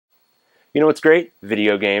You know what's great?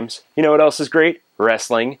 Video games. You know what else is great?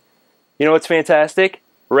 Wrestling. You know what's fantastic?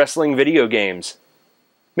 Wrestling video games.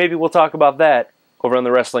 Maybe we'll talk about that over on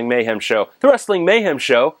the Wrestling Mayhem Show. The Wrestling Mayhem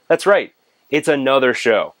Show, that's right, it's another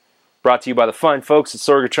show. Brought to you by the fine folks at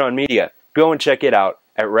Sorgatron Media. Go and check it out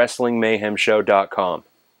at WrestlingMayhemShow.com.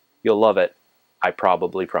 You'll love it. I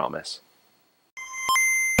probably promise.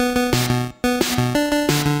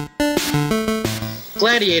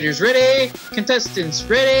 Gladiators ready? Contestants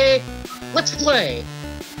ready? Let's play!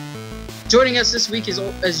 Joining us this week is,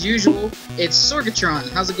 as usual, it's Sorgatron.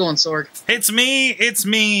 How's it going, Sorg? It's me. It's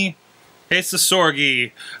the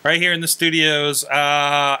Sorgy. Right here in the studios.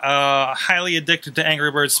 Highly addicted to Angry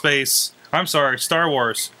Birds Space. I'm sorry, Star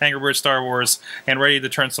Wars. Angry Birds Star Wars. And ready to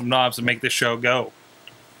turn some knobs and make this show go.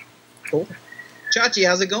 Cool. Chachi,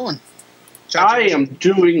 how's it going? Chachi, I am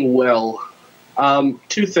doing well.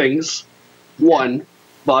 Two things. One,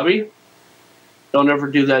 Bobby, don't ever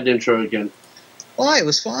do that intro again. Why? It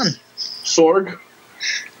was fun. Sorg,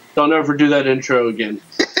 don't ever do that intro again.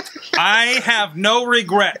 I have no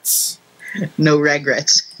regrets. No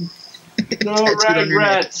regrets. No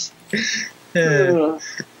regrets.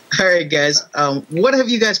 Alright, guys. What have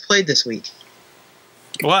you guys played this week?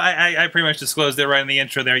 Well, I pretty much disclosed it right in the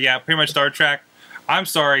intro there. Yeah, pretty much Star Trek. I'm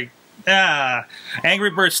sorry.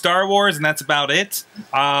 Angry Birds Star Wars, and that's about it.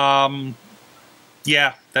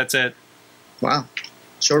 Yeah, that's it. Wow.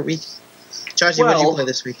 Short week. Chachi, what did you play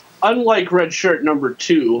this week? Unlike Red Shirt number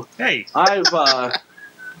 2, hey, I've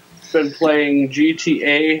been playing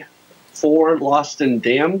GTA 4 Lost and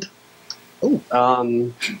Damned. Oh.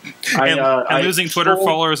 And losing Twitter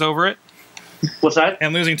followers over it? What's that?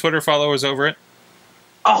 And losing Twitter followers over it?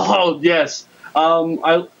 Oh, yes.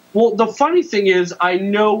 Well, the funny thing is, I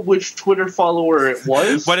know which Twitter follower it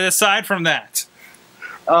was. But aside from that...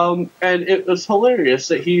 and it was hilarious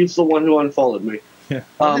that he's the one who unfollowed me. Yeah.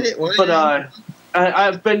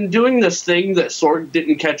 I've been doing this thing that Sorg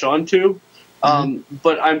didn't catch on to,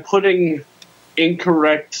 but I'm putting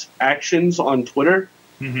incorrect actions on Twitter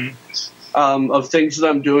of things that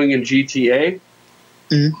I'm doing in GTA.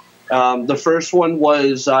 The first one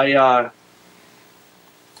was I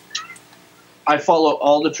follow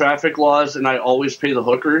all the traffic laws and I always pay the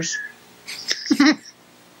hookers.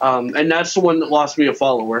 And that's the one that lost me a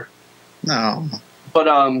follower. No. But,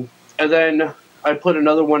 and then I put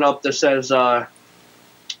another one up that says, I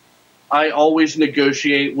always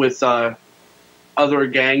negotiate with, other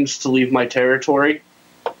gangs to leave my territory.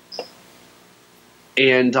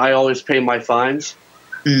 And I always pay my fines.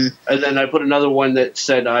 And then I put another one that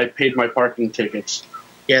said I paid my parking tickets.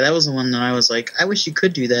 Yeah, that was the one that I was like, I wish you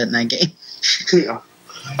could do that in that game. Yeah.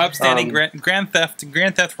 Upstanding Grand Theft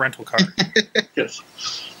rental car. Yes.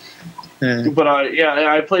 But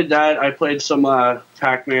yeah, I played that. I played some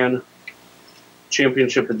Pac-Man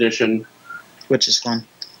Championship Edition, which is fun.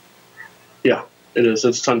 Yeah, it is.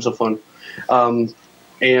 It's tons of fun.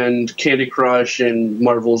 And Candy Crush and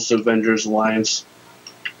Marvel's Avengers Alliance.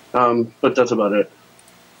 But that's about it.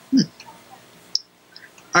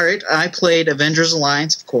 All right, I played Avengers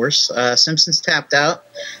Alliance, of course. Simpsons Tapped Out.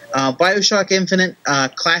 Bioshock Infinite.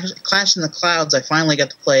 Clash in the Clouds. I finally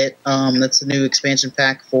got to play it. That's the new expansion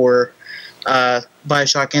pack for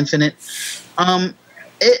Bioshock Infinite.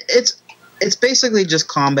 It's basically just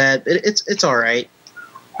combat. It's all right.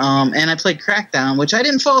 And I played Crackdown, which I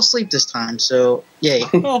didn't fall asleep this time, so yay.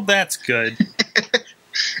 Well, that's good.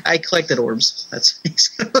 I collected orbs. That's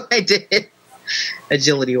basically what I did.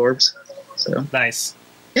 Agility orbs. So nice.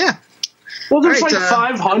 Yeah. Well, there's like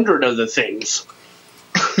 500 of the things.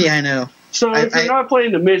 Yeah, I know. So if you're not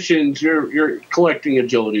playing the missions, you're collecting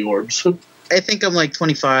agility orbs. I think I'm like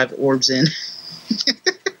 25 orbs in.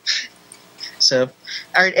 So,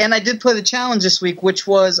 all right, and I did play the challenge this week, which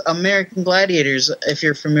was American Gladiators. If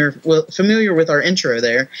you're familiar with our intro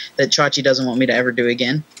there, that Chachi doesn't want me to ever do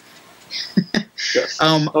again. Yes.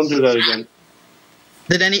 Don't do that again.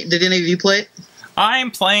 Did any of you play it?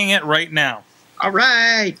 I'm playing it right now. All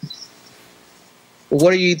right.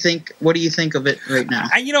 What do you think? What do you think of it right now?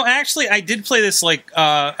 Actually, I did play this like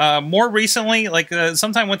more recently, like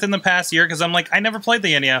sometime within the past year, because I'm like, I never played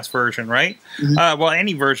the NES version, right? Well,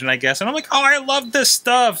 any version, I guess, and I'm like, oh, I love this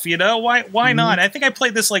stuff. Why not? I think I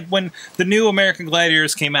played this like when the new American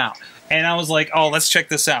Gladiators came out, and I was like, oh, let's check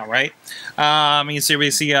this out, right? You see,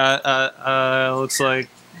 looks like,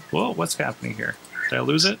 whoa, what's happening here? Did I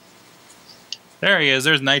lose it? There he is.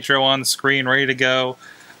 There's Nitro on the screen, ready to go.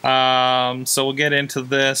 So we'll get into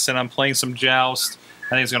this, and I'm playing some Joust. I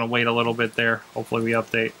think it's going to wait a little bit there. Hopefully we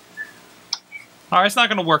update. All right, it's not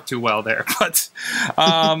going to work too well there, but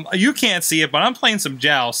you can't see it, but I'm playing some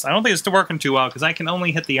Joust. I don't think it's working too well because I can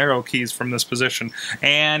only hit the arrow keys from this position,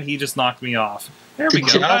 and he just knocked me off. There we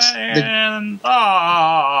go. And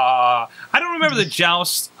I don't remember the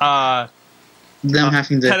Joust them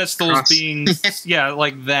having to pedestals being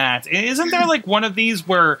like that. Isn't there like one of these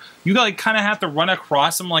where you like kind of have to run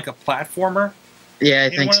across them like a platformer? Yeah, I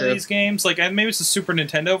think so. In one of these games, like maybe it's a Super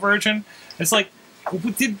Nintendo version. It's like,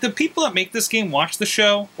 did the people that make this game watch the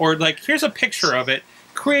show, or like here's a picture of it,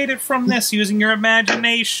 create it from this using your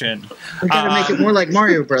imagination? We gotta make it more like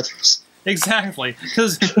Mario Brothers. Exactly,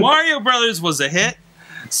 because Mario Brothers was a hit,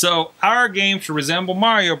 so our game should resemble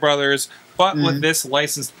Mario Brothers, but with this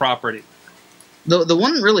licensed property. The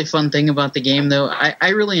one really fun thing about the game, though, I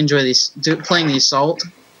really enjoy playing the Assault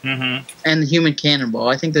and the Human Cannonball.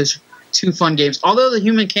 I think those are two fun games. Although the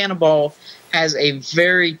Human Cannonball has a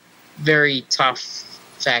very, very tough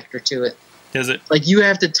factor to it. Is it? Like, you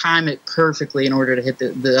have to time it perfectly in order to hit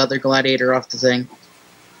the other gladiator off the thing.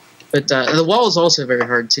 But the wall is also very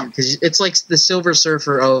hard, too, because it's like the Silver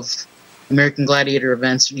Surfer of American Gladiator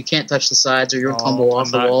events. You can't touch the sides or you'll tumble off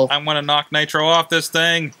the wall. I'm going to knock Nitro off this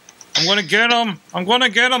thing. I'm going to get him. I'm going to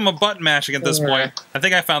get him a button mashing at this point. I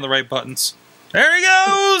think I found the right buttons. There he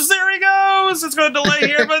goes! There he goes! It's going to delay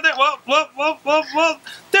here, but whoop.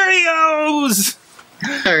 There he goes!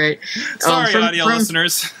 All right. Sorry, audio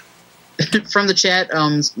listeners. From the chat,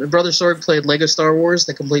 Brother Sorg played Lego Star Wars,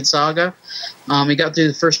 the complete saga. He got through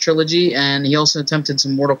the first trilogy, and he also attempted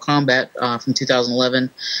some Mortal Kombat from 2011,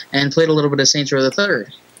 and played a little bit of Saints Row the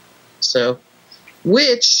Third. So,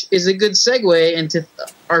 which is a good segue into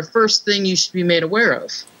our first thing you should be made aware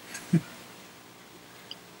of.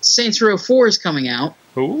 Saints Row 4 is coming out.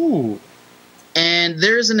 Ooh. And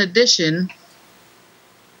there's an edition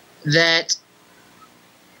that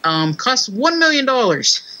costs $1 million.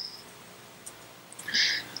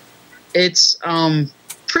 It's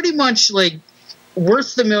pretty much like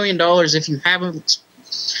worth the $1 million if you have an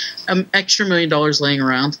extra $1 million laying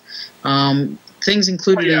around. Things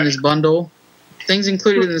included in this bundle.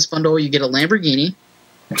 You get a Lamborghini.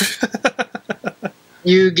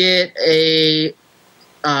 You get a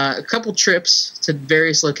couple trips to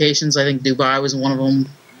various locations. I think Dubai was one of them.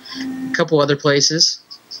 A couple other places.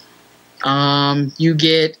 You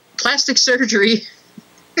get plastic surgery.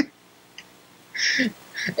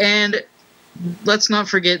 And let's not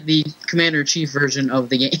forget the Commander-in-Chief version of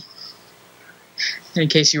the game. In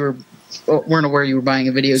case you weren't aware you were buying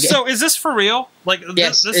a video game. So is this for real? Like,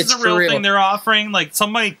 yes, this is a real thing they're offering? Like,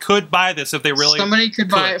 somebody could buy this if they really... Somebody could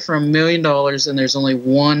buy it for $1 million, and there's only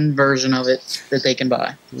one version of it that they can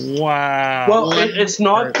buy. Wow. Well, it's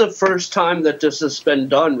not the first time that this has been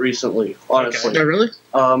done recently, honestly. Okay. Oh, really?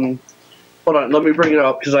 Hold on, let me bring it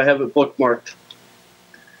up, because I have it bookmarked.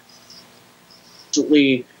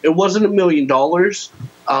 It wasn't $1 million.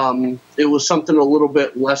 It was something a little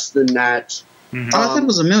bit less than that. I thought it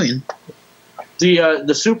was $1 million.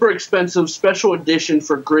 The super expensive special edition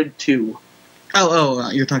for Grid 2.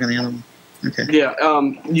 You're talking the other one. Okay. Yeah,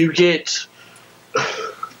 you get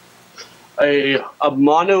a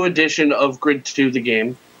mono edition of Grid 2, the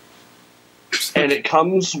game, and it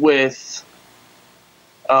comes with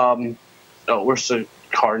where's the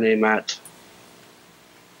car name at?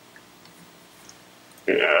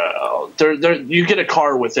 Yeah, you get a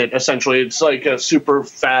car with it. Essentially, it's like a super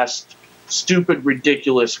fast, stupid,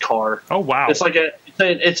 ridiculous car. Oh wow! It's like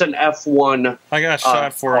it's an F1. I got a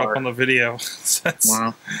shot for it up on the video.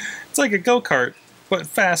 Wow! It's like a go-kart, but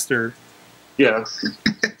faster. Yeah.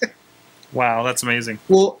 Wow, that's amazing.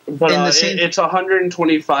 Well, but it's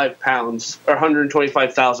 125 pounds or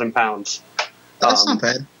 125,000 pounds. That's not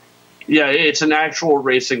bad. Yeah, it's an actual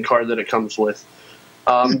racing car that it comes with.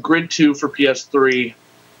 Grid 2 for PS3,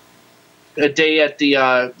 a day at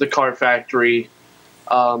the car factory,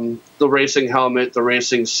 the racing helmet, the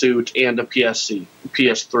racing suit, and a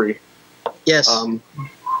PS3. Yes.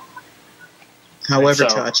 However,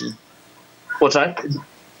 Chachi. What's that?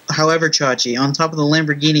 However, Chachi, on top of the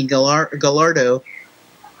Lamborghini Gallardo,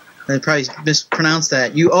 I probably mispronounced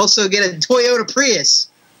that, you also get a Toyota Prius.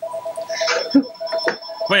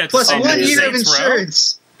 Wait, plus 1 year of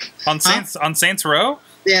insurance. On Saints Row?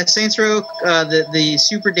 Yeah, Saints Row, the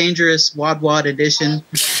Super Dangerous Wad edition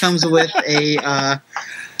comes with a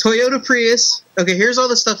Toyota Prius. Okay, here's all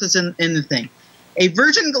the stuff that's in the thing. A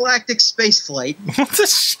Virgin Galactic space flight. What the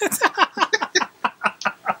shit?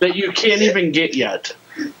 That you can't even get yet.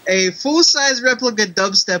 A full-size replica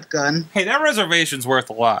dubstep gun. Hey, that reservation's worth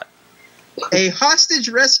a lot. A hostage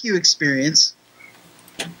rescue experience.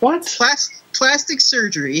 What? Plastic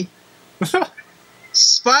surgery.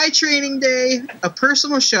 Spy training day, a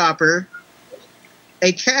personal shopper,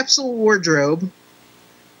 a capsule wardrobe,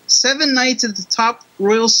 7 nights at the top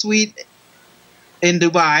royal suite in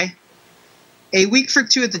Dubai, a week for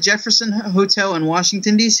 2 at the Jefferson Hotel in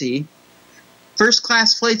Washington, D.C.,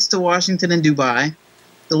 first-class flights to Washington and Dubai,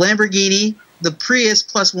 the Lamborghini, the Prius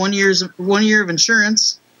plus 1 year of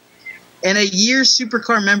insurance, and a year's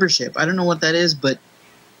supercar membership. I don't know what that is, but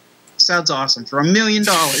sounds awesome for $1 million.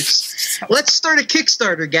 Let's start a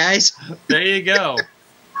Kickstarter, guys. There you go.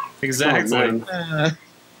 Exactly.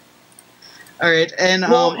 All right, and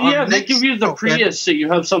they give you the Prius so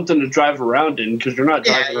you have something to drive around in because you're not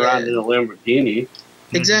driving around in a Lamborghini.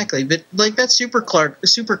 Exactly, but like that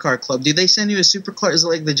supercar club. Do they send you a supercar? Is it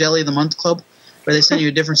like the Jelly of the Month club, where they send you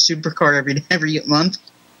a different supercar every month?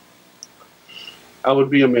 That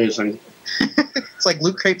would be amazing. It's like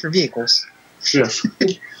Loot Crate for vehicles. Yes.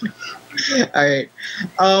 All right.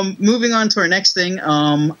 Moving on to our next thing.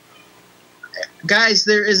 Guys,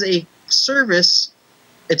 there is a service.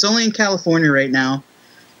 It's only in California right now,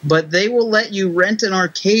 but they will let you rent an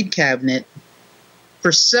arcade cabinet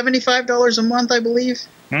for $75 a month, I believe.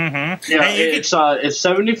 Mm-hmm. Yeah, it's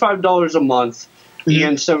 $75 a month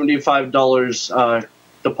and $75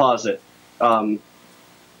 deposit. I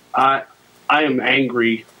am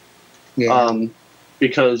angry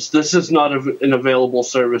because this is not an available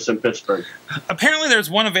service in Pittsburgh. Apparently there's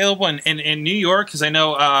one available in New York, because I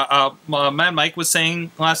know Mad Mike was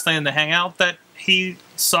saying last night in the Hangout that he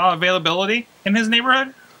saw availability in his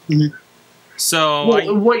neighborhood. Mm-hmm. So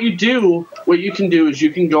what you can do is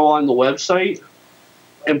you can go on the website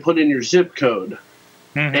and put in your zip code,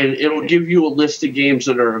 and it'll give you a list of games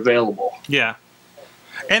that are available. Yeah.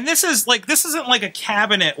 And this isn't like a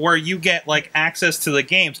cabinet where you get like access to the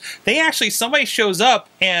games. Somebody shows up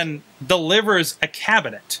and delivers a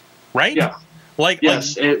cabinet, right? Yeah.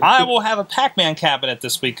 I will have a Pac-Man cabinet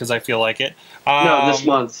this week because I feel like it. No, this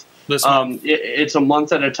month. This month. It's a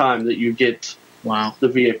month at a time that you get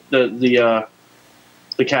the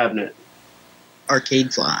cabinet.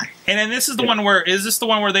 Arcade Fly. And then this is the one where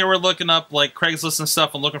they were looking up like Craigslist and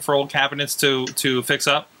stuff and looking for old cabinets to fix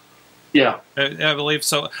up? Yeah, I believe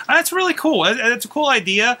so. That's really cool. It's a cool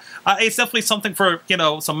idea. It's definitely something for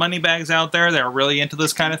some money bags out there that are really into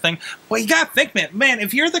this kind of thing. Well, you gotta think, man.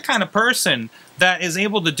 If you're the kind of person that is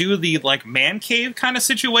able to do the like man cave kind of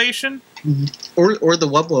situation, or the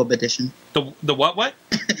Wub Wub edition, the what?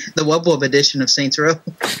 The Wub Wub edition of Saints Row,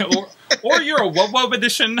 or you're a Wub Wub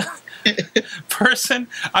edition person.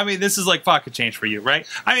 I mean, this is like pocket change for you, right?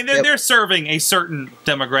 I mean, they're serving a certain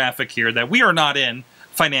demographic here that we are not in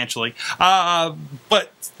financially, but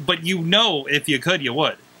if you could, you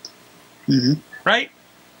would, right?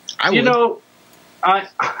 I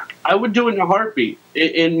would do it in a heartbeat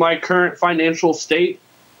in my current financial state,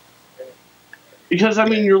 because I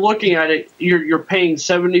mean, you're looking at it, you're paying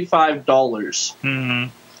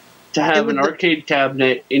 $75 to have an arcade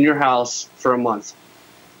cabinet in your house for a month.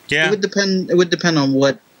 Yeah, it would depend on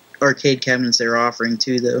what arcade cabinets they're offering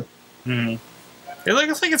too, though. It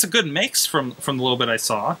looks like it's a good mix from the little bit I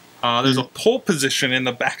saw. There's a pole position in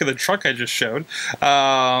the back of the truck I just showed.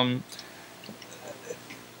 And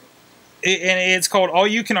it's called All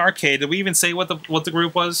You Can Arcade. Did we even say what the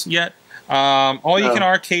group was yet?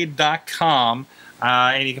 allyoucanarcade.com,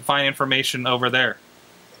 and you can find information over there.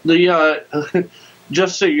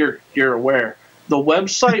 Just so you're aware, the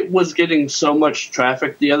website was getting so much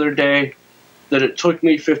traffic the other day that it took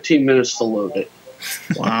me 15 minutes to load it.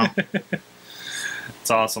 Wow. It's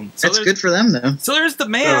awesome. So that's good for them, though. So there's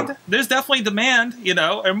demand. Oh. There's definitely demand,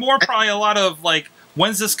 and more probably a lot of like,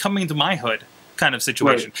 when's this coming to my hood kind of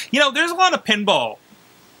situation. Right. There's a lot of pinball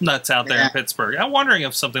nuts out there in Pittsburgh. I'm wondering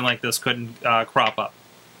if something like this couldn't crop up.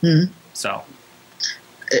 So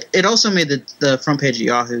it also made the front page of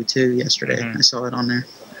Yahoo too yesterday. I saw it on there,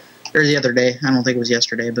 or the other day. I don't think it was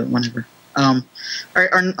yesterday, but whenever. Our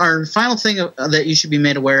final thing that you should be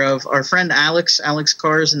made aware of, our friend Alex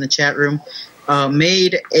Cars in the chat room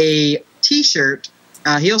made a T-shirt.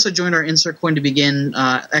 He also joined our Insert Coin to Begin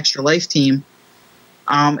Extra Life team,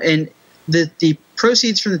 and the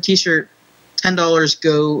proceeds from the T-shirt, $10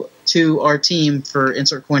 go to our team for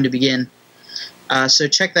Insert Coin to Begin. So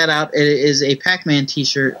check that out. It is a Pac-Man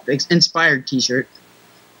T-shirt, inspired T-shirt.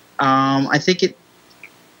 I think it.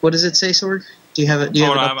 What does it say, Sorg? Do you have it?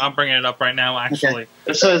 Hold on, I'm bringing it up right now. Actually,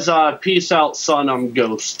 it says "Peace out, son. I'm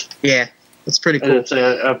Ghost." Yeah, that's pretty cool. And it's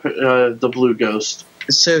the blue ghost.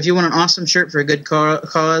 So if you want an awesome shirt for a good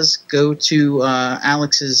cause, go to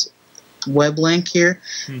Alex's web link here.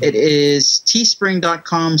 It is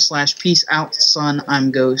teespring.com/peace out, son. I'm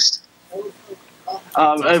Ghost.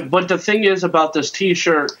 But the thing is about this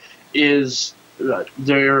T-shirt is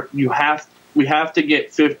we have to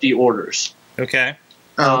get 50 orders. Okay.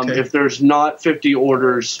 Oh, okay. If there's not 50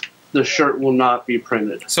 orders, the shirt will not be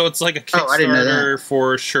printed. So it's like a I didn't know Kickstarter that.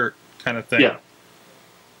 for a shirt kind of thing. Yeah.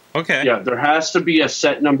 Okay. Yeah, there has to be a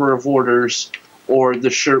set number of orders, or the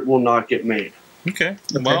shirt will not get made. Okay.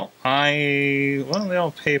 Well,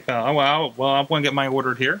 they'll PayPal. I'm going to get mine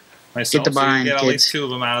ordered here myself. Get the buying, get at kids. least 2 of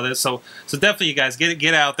them out of this. So definitely, you guys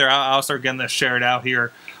get out there. I'll start getting this shared out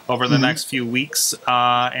here over the next few weeks,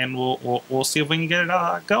 and we'll see if we can get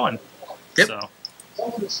it going. Yep. So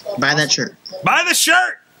Buy that shirt. buy the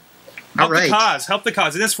shirt. Help All right. the cause. Help the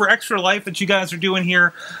cause. It is for Extra Life that you guys are doing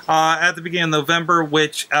here at the beginning of November,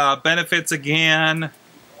 which benefits again.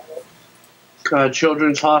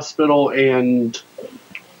 Children's Hospital and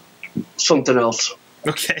something else.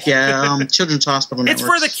 Okay. Yeah, Children's Hospital It's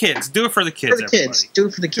Networks. for the kids. Do it for the kids, For the kids. everybody. Do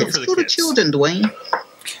it for the Do it kids. for the For the kids. children, Dwayne.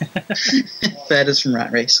 That is from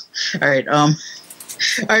Rat Race. All right. All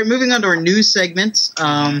right. Moving on to our news segment.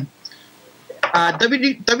 WWE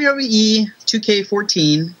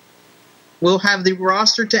 2K14 will have the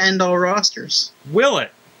roster to end all rosters. Will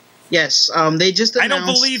it? Yes. They just announced. I don't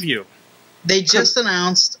believe you. They just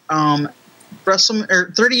announced 30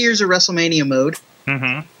 years of WrestleMania mode,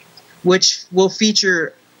 which will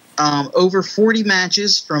feature over 40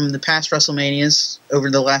 matches from the past WrestleManias over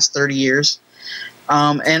the last 30 years.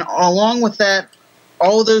 And along with that,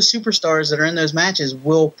 all of those superstars that are in those matches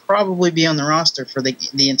will probably be on the roster for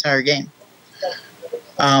the entire game.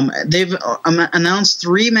 They've announced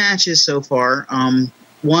 3 matches so far.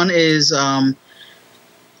 One is Hulk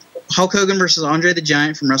Hogan versus Andre the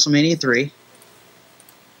Giant from WrestleMania 3.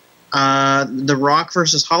 The Rock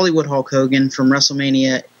versus Hollywood Hulk Hogan from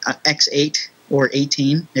WrestleMania X8 or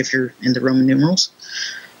 18, if you're into Roman numerals.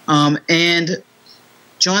 And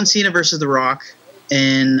John Cena versus The Rock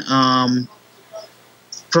from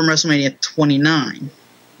WrestleMania 29.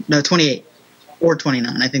 No, 28 or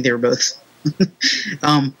 29. I think they were both.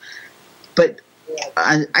 But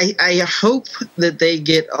I hope that they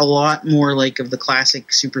get a lot more like of the classic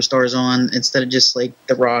superstars on instead of just like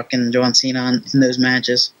The Rock and John Cena in those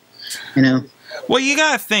matches. You know. Well, you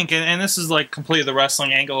gotta think, and this is like completely the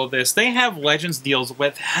wrestling angle of this. They have Legends deals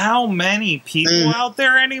with how many people out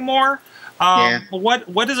there anymore?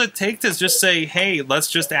 What does it take to just say, hey, let's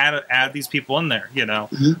just add these people in there? You know,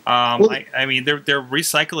 I mean, they're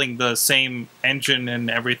recycling the same engine and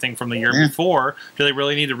everything from the year before. Do they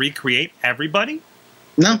really need to recreate everybody?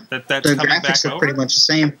 No, that's the coming graphics back are pretty much the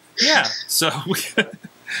same. Yeah, so.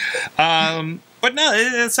 But no,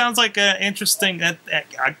 it sounds like interesting.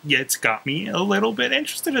 It's got me a little bit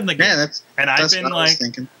interested in the game. Yeah, I've been like,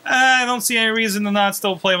 I don't see any reason to not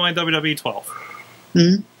still play my WWE 12.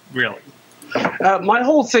 Really. My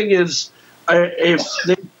whole thing is, if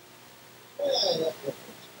they...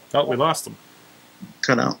 Oh, we lost them.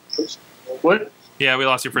 Cut out. What? Yeah, we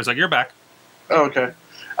lost you for a second. You're back. Oh, okay.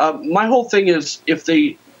 My whole thing is, if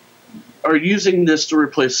they are using this to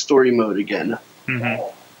replace story mode again,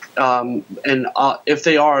 and if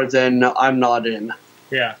they are, then I'm not in.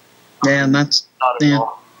 Yeah. Yeah, and that's not at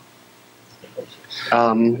all.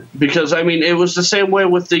 Because I mean, it was the same way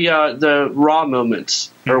with the Raw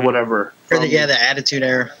moments or whatever. Or the Attitude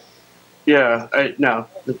Era. Yeah, no,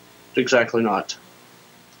 exactly not.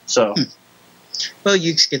 So. Well,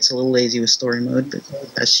 Ukes gets a little lazy with story mode, but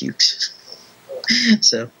that's Ukes.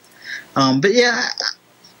 So, but yeah,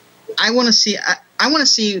 I want to see. I want to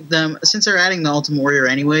see them, since they're adding the Ultimate Warrior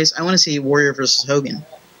anyways. I want to see Warrior versus Hogan.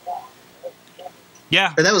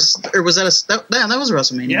 Yeah, that was a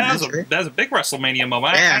WrestleMania. Yeah, match, that was a big WrestleMania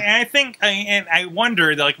moment. Yeah. I think, and I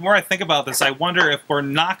wonder, like, the more I think about this, I wonder if we're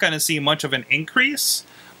not going to see much of an increase,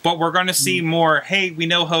 but we're going to see more. Hey, we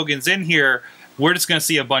know Hogan's in here. We're just going to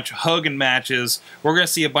see a bunch of Hogan matches. We're going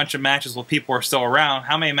to see a bunch of matches where people are still around.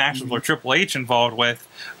 How many matches were Triple H involved with?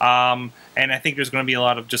 And I think there's going to be a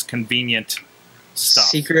lot of just convenient stuff.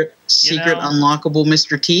 Secret unlockable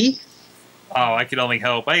Mr. T. Oh, I could only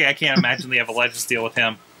hope. I can't imagine they have a Legends deal with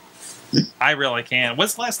him. I really can't.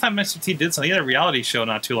 When's the last time Mr. T did something? He had a reality show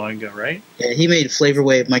not too long ago, right? Yeah, he made Flavor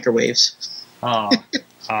Wave microwaves. Wow.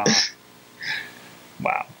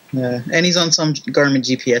 And he's on some Garmin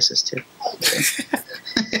GPSs too.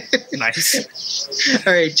 Nice.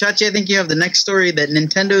 All right, Chachi, I think you have the next story that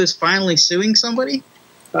Nintendo is finally suing somebody.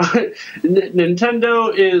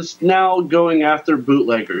 Nintendo is now going after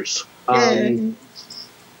bootleggers.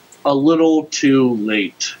 A little too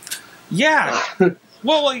late. Yeah.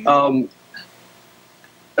 Well,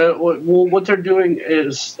 what they're doing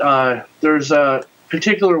is there's a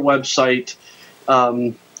particular website.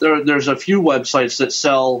 There's a few websites that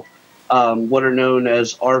sell what are known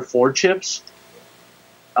as R4 chips.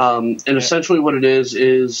 Essentially what it is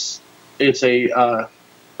it's a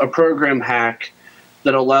program hack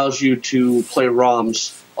that allows you to play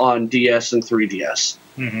ROMs on DS and 3DS.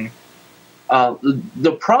 Mm-hmm.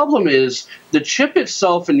 The problem is the chip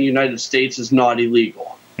itself in the United States is not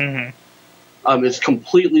illegal. Mm-hmm. It's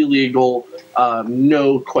completely legal,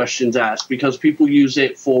 no questions asked, because people use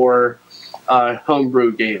it for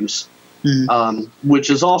homebrew games, which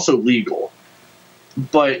is also legal.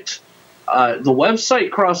 But the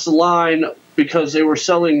website crossed the line because they were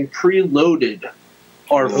selling preloaded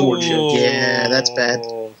R4 chips. Yeah, that's bad.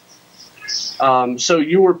 So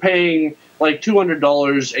you were paying like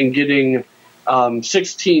 $200 and getting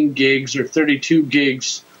 16 gigs or 32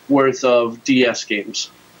 gigs worth of DS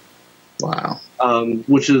games. Wow.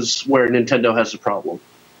 Which is where Nintendo has a problem.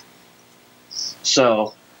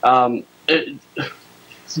 So,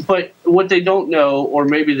 but what they don't know, or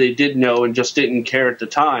maybe they did know and just didn't care at the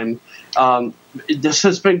time, this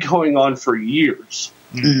has been going on for years.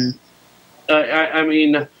 Mm-hmm. I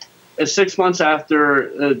mean, 6 months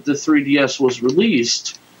after the 3DS was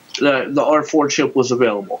released, the R4 chip was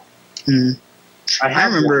available. Mm-hmm.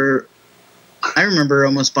 I remember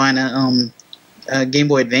almost buying a Game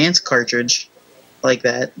Boy Advance cartridge like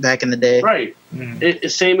that back in the day. Right. Mm-hmm.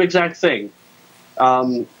 Same exact thing.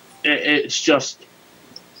 It's just,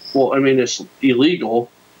 well, I mean, it's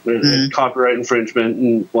illegal, copyright infringement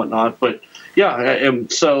and whatnot. But yeah,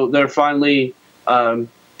 so they're finally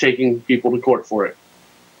taking people to court for it.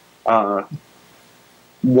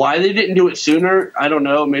 Why they didn't do it sooner, I don't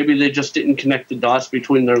know. Maybe they just didn't connect the dots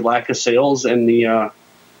between their lack of sales and the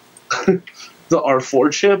the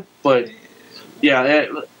R4 chip. But yeah,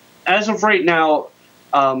 as of right now,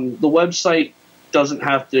 the website doesn't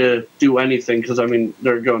have to do anything because, I mean,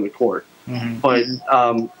 they're going to court. Mm-hmm. But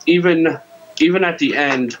even at the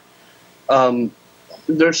end,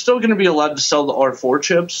 they're still going to be allowed to sell the R4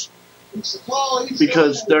 chips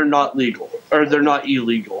because they're not legal, or they're not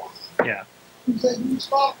illegal. Yeah.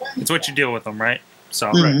 It's what you deal with them, right?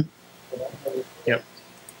 So, right. Yep.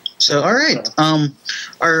 So, all right.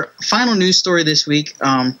 Our final news story this week.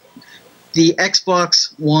 The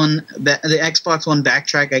Xbox One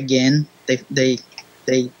backtrack again.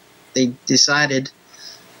 They decided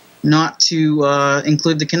not to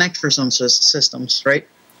include the Kinect for some systems, right?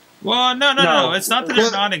 Well, no. It's not that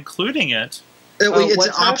they're not including it.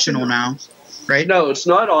 It's optional now, right? No, it's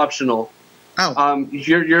not optional. Oh.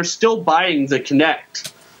 You're still buying the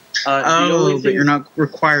Kinect. But you're not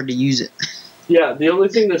required to use it. Yeah, the only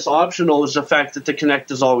thing that's optional is the fact that the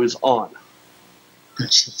Kinect is always on. Oh,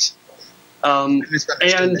 jeez.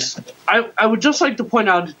 And I would just like to point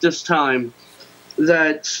out at this time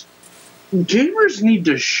that gamers need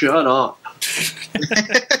to shut up.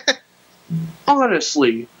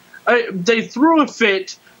 Honestly. They threw a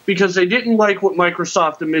fit because they didn't like what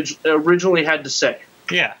Microsoft originally had to say.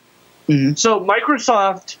 Yeah. Mm-hmm. So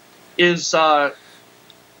Microsoft is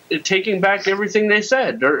taking back everything they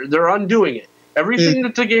said. They're undoing it. Everything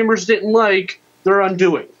that the gamers didn't like, they're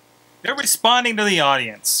undoing. They're responding to the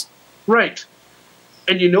audience. Right.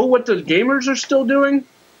 And you know what the gamers are still doing?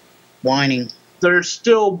 Whining. They're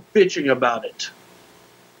still bitching about it.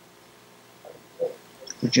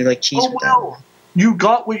 Would you like cheese with that one? You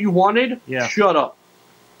got what you wanted? Yeah. Shut up.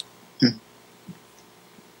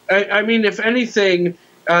 I mean, if anything,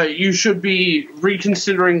 you should be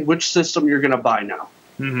reconsidering which system you're going to buy now.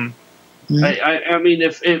 Mm-hmm. I mean,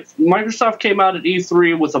 if Microsoft came out at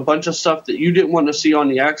E3 with a bunch of stuff that you didn't want to see on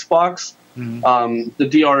the Xbox, the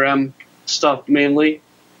DRM stuff mainly,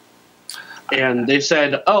 and they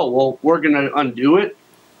said, oh, well, we're going to undo it,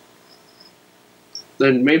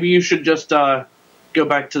 then maybe you should just go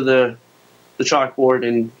back to the chalkboard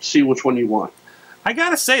and see which one you want. I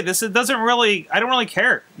gotta say, I don't really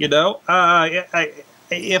care, you know?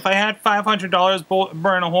 If I had $500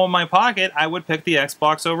 burn a hole in my pocket, I would pick the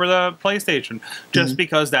Xbox over the PlayStation, just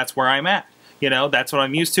because that's where I'm at. You know, that's what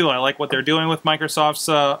I'm used to. I like what they're doing with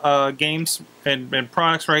Microsoft's games and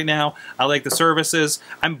products right now. I like the services.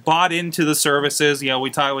 I'm bought into the services. You know,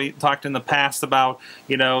 we talked in the past about,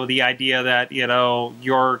 you know, the idea that, you know,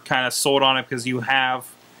 you're kind of sold on it because you have,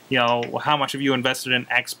 you know, how much have you invested in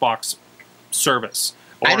Xbox service?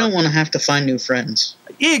 I don't want to have to find new friends.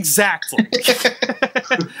 Exactly.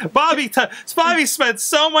 Bobby spent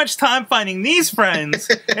so much time finding these friends.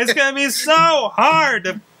 It's going to be so hard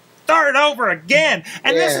to start over again.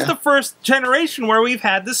 And this is the first generation where we've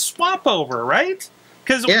had this swap over, right?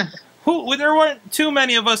 Because there weren't too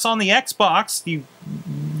many of us on the Xbox. The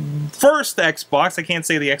first Xbox. I can't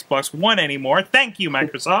say the Xbox One anymore. Thank you,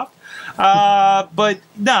 Microsoft. But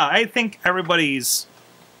no, I think everybody's...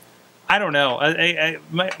 I don't know.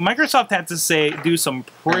 Microsoft had to do some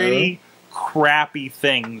pretty crappy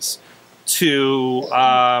things to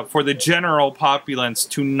for the general populace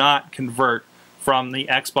to not convert from the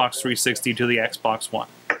Xbox 360 to the Xbox One.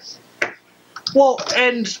 Well,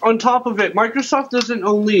 and on top of it, Microsoft isn't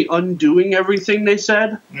only undoing everything they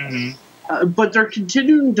said, but they're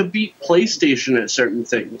continuing to beat PlayStation at certain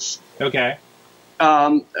things. Okay.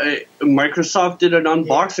 Microsoft did an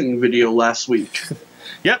unboxing video last week.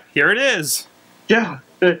 Yep, here it is. Yeah,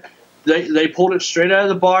 they pulled it straight out of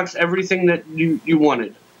the box, everything that you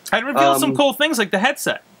wanted. And revealed some cool things like the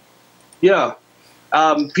headset. Yeah.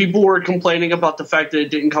 People were complaining about the fact that it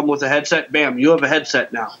didn't come with a headset. Bam, you have a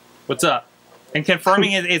headset now. What's up? And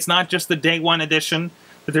confirming it's not just the Day 1 edition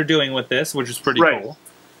that they're doing with this, which is pretty cool.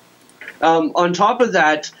 On top of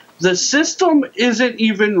that, the system isn't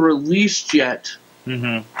even released yet.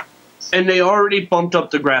 And they already bumped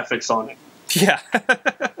up the graphics on it. Yeah.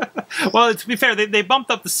 Well, to be fair, they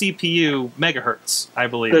bumped up the CPU megahertz, I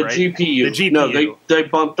believe, right? GPU. The GPU. No, they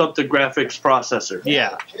bumped up the graphics processor.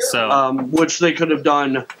 Yeah, so... which they could have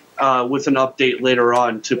done with an update later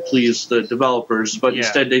on to please the developers, but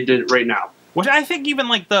instead they did it right now. Which I think even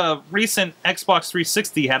like the recent Xbox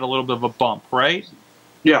 360 had a little bit of a bump, right?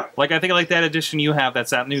 Yeah. Like I think like that edition you have,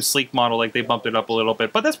 that's that new sleek model, like they bumped it up a little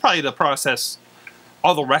bit. But that's probably the process,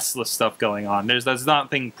 all the rest of the stuff going on. There's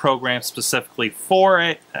nothing programmed specifically for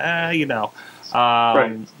it, you know. You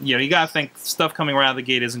know, you gotta think stuff coming right out of the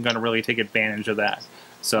gate isn't going to really take advantage of that.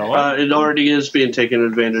 So it already is being taken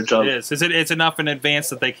advantage of. It is. It's enough in advance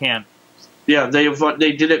that they can. Yeah, they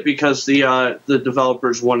did it because the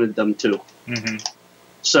developers wanted them to.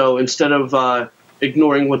 So instead of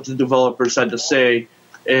ignoring what the developers had to say,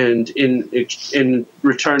 and in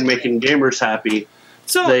return making gamers happy,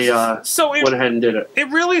 they went ahead and did it. It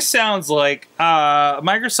really sounds like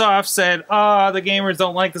Microsoft said, the gamers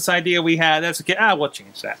don't like this idea we had. That's okay. We'll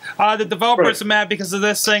change that. The developers are mad because of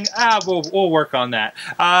this thing. We'll work on that.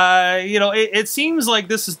 You know, it seems like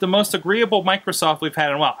this is the most agreeable Microsoft we've had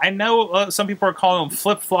in a while. I know some people are calling them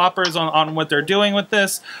flip-floppers on what they're doing with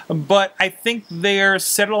this, but I think they're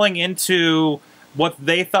settling into what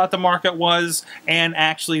they thought the market was and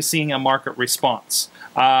actually seeing a market response.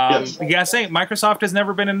 You gotta say, Microsoft has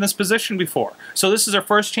never been in this position before. So this is our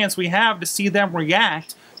first chance we have to see them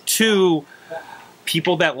react to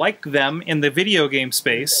people that like them in the video game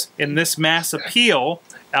space in this mass appeal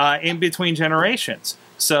in between generations.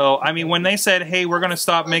 So, I mean, when they said, hey, we're going to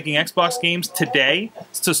stop making Xbox games today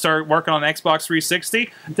to start working on Xbox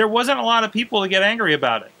 360, there wasn't a lot of people to get angry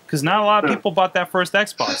about it because not a lot of people bought that first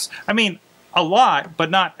Xbox. I mean, a lot,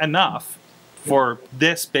 but not enough for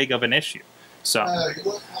this big of an issue. So,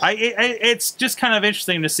 it's just kind of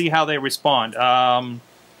interesting to see how they respond.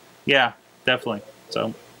 Yeah, definitely.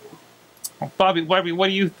 So, Bobby, what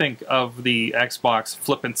do you think of the Xbox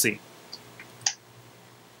flippancy?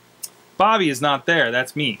 Bobby is not there.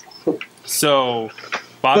 That's me. So,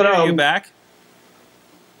 Bobby, are you back?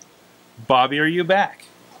 Bobby, are you back?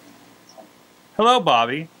 Hello,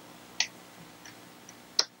 Bobby.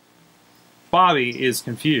 Bobby is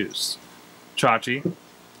confused. Chachi,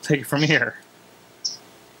 take it from here.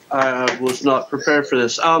 I was not prepared for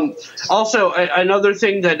this. Also, another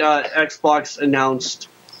thing that Xbox announced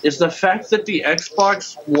is the fact that the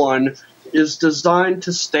Xbox One is designed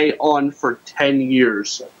to stay on for 10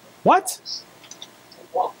 years. What?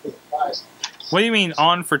 What do you mean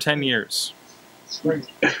on for 10 years?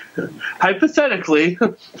 Hypothetically,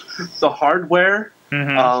 the hardware,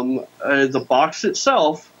 the box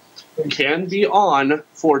itself, can be on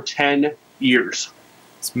for 10 years.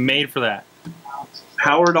 It's made for that.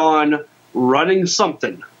 Powered on, running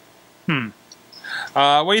something.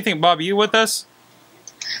 What do you think, Bob? Are you with us?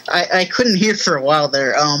 I couldn't hear for a while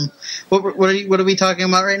there. What are we talking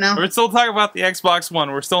about right now? We're still talking about the Xbox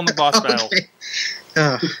One. We're still in the boss battle.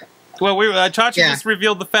 Well, Chachi just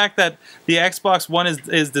revealed the fact that the Xbox One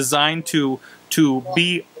is designed to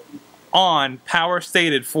be on, power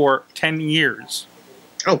stated, for 10 years.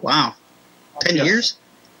 Oh, wow. 10 years?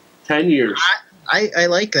 10 years. I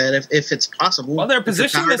like that if it's possible. Well, they're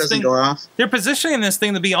positioning this thing. They're positioning this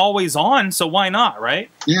thing to be always on, so why not, right?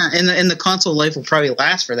 Yeah, and the console life will probably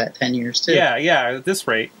last for that 10 years too. Yeah, at this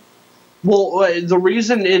rate. Well, the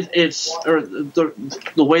reason the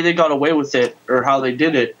way they got away with it, or how they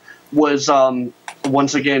did it, was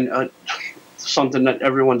once again something that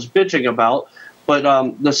everyone's bitching about. But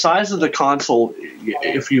the size of the console,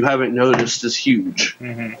 if you haven't noticed, is huge.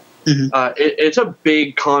 It's a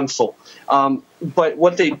big console. But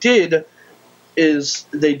what they did is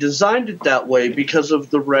they designed it that way because of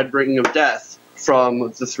the red ring of death from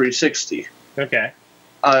the 360. Okay.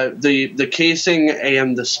 The casing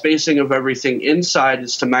and the spacing of everything inside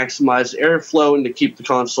is to maximize airflow and to keep the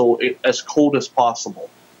console as cold as possible.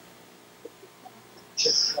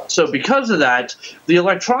 So because of that, the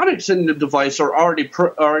electronics in the device are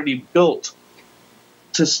already built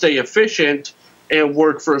to stay efficient and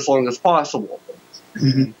work for as long as possible.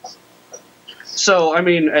 Mm-hmm. So, I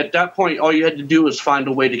mean, at that point, all you had to do was find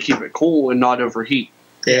a way to keep it cool and not overheat.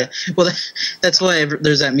 Yeah, well, that's why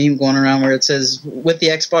there's that meme going around where it says, with the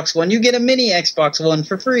Xbox One, you get a mini Xbox One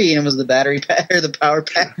for free, and it was the battery pack or the power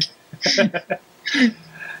pack.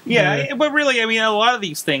 Yeah, but really, I mean, a lot of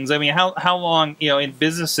these things, I mean, how long, in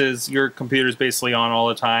businesses, your computer's basically on all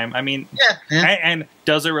the time. I mean, yeah. And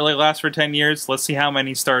does it really last for 10 years? Let's see how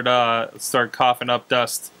many start coughing up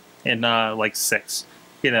dust in, 6,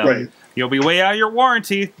 Right. You'll be way out of your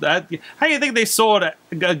warranty. How do you think they sold a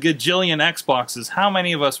gajillion Xboxes? How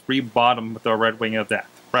many of us rebought them with the Red Wing of Death,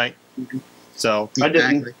 right? Mm-hmm. So I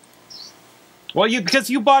didn't. Well, because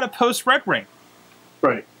you bought a post Red Ring.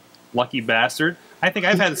 Right. Lucky bastard. I think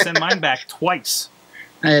I've had to send mine back twice.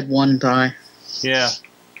 I had one die. Yeah.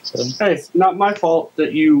 So. Hey, not my fault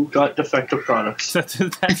that you got defective products.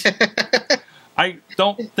 I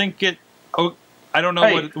don't think it... Oh, I don't know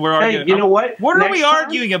what we're arguing. Hey, you know what? What are we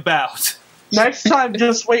arguing about? Next time,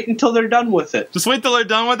 just wait until they're done with it. Just wait till they're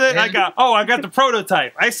done with it? I got the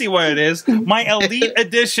prototype. I see what it is. My Elite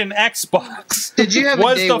Edition Xbox Did you have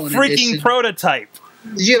was a day the one freaking edition? Prototype.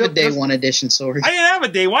 Did you have a day one edition, Sorg? I didn't have a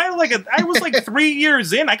day one. I was like 3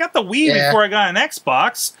 years in. I got the Wii before I got an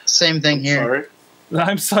Xbox. Same thing here. Sorry.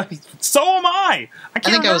 I'm sorry. So am I. I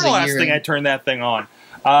can't remember the last thing I turned that thing on.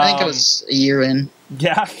 I think I was a year in.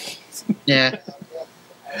 Yeah. Yeah.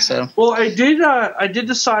 So. Well, I did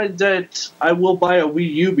decide that I will buy a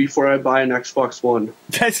Wii U before I buy an Xbox One.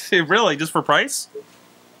 That's really just for price?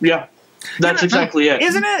 Yeah. That's exactly it.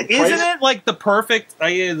 Isn't it like the perfect...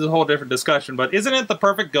 It's a whole different discussion, but isn't it the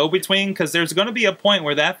perfect go-between? Because there's going to be a point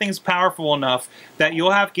where that thing's powerful enough that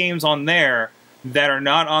you'll have games on there that are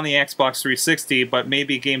not on the Xbox 360, but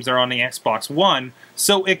maybe games that are on the Xbox One,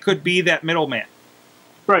 so it could be that middleman.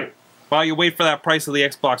 Right. While you wait for that price of the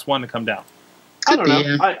Xbox One to come down. I don't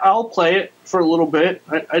know. I'll play it for a little bit.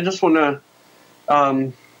 I just want to...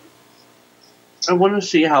 I want to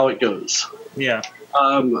see how it goes. Yeah.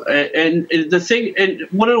 And the thing, and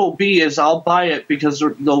what it'll be is I'll buy it because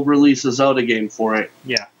they'll release a Zelda game for it.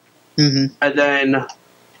 Yeah. Mm-hmm. And then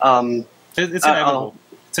it's inevitable.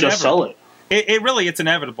 Sell it. It's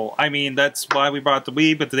inevitable. I mean, that's why we brought the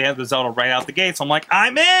Wii, but they have the Zelda right out the gate. So I'm like,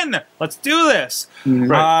 I'm in. Let's do this.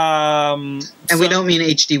 Right. And we don't mean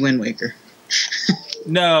HD Wind Waker.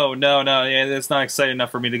 No. Yeah, it's not exciting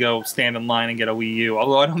enough for me to go stand in line and get a Wii U.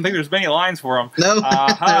 Although I don't think there's many lines for them. No.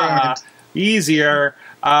 Easier.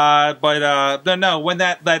 But no, when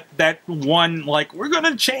that one, like, we're going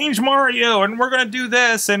to change Mario and we're going to do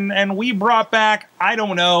this, and we brought back, I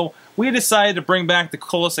don't know, we decided to bring back the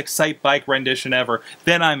coolest Excite Bike rendition ever,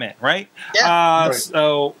 then I'm in, right? Yeah. Right.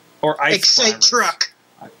 So, or Ice Excite Climbers. Truck.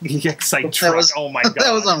 Excite Truck. Oh my god.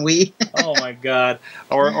 That was on Wii. Oh my god.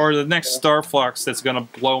 Or the next Star Fox that's going to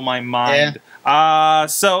blow my mind. Yeah.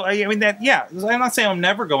 So, I mean, I'm not saying I'm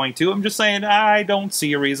never going to. I'm just saying I don't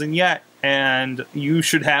see a reason yet. And you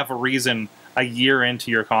should have a reason a year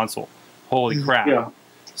into your console. Holy crap. Yeah.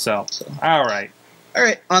 So, all right. All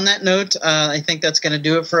right. On that note, I think that's going to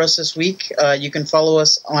do it for us this week. You can follow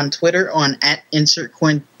us on Twitter on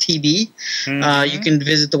 @InsertCoinTB. You can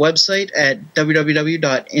visit the website at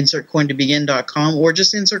www.insertcointobegin.com or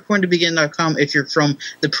just insertcointobegin.com if you're from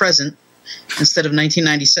the present instead of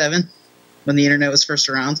 1997 when the internet was first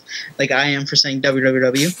around, like I am for saying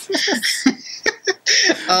www.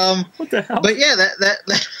 What the hell? But yeah,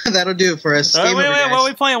 that'll do it for us. Wait, what are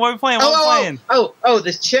we playing?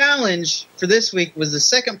 The challenge for this week was the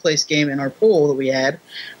second place game in our poll that we had,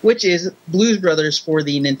 which is Blues Brothers for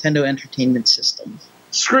the Nintendo Entertainment System.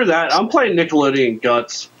 Screw that. I'm playing Nickelodeon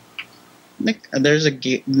Guts. There's a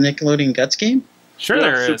Nickelodeon Guts game? Sure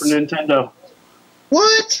there is. Super Nintendo.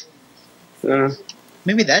 What? Yeah.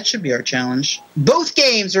 Maybe that should be our challenge. Both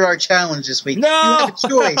games are our challenge this week. No! You have a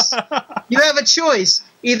choice. You have a choice.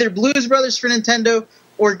 Either Blues Brothers for Nintendo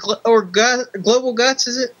or Global Guts,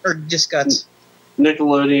 is it? Or just Guts?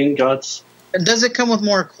 Nickelodeon Guts. Does it come with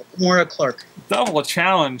Maura Clark? Double a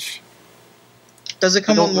challenge. Does it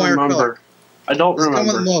come with Maura Clark? I don't remember. Does it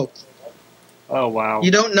come with Mo? Oh, wow. You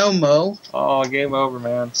don't know Mo? Oh, game over,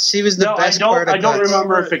 man. She was the best part of I don't Guts.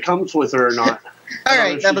 remember if it comes with her or not. All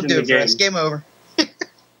right, that'll do it for us. Game over.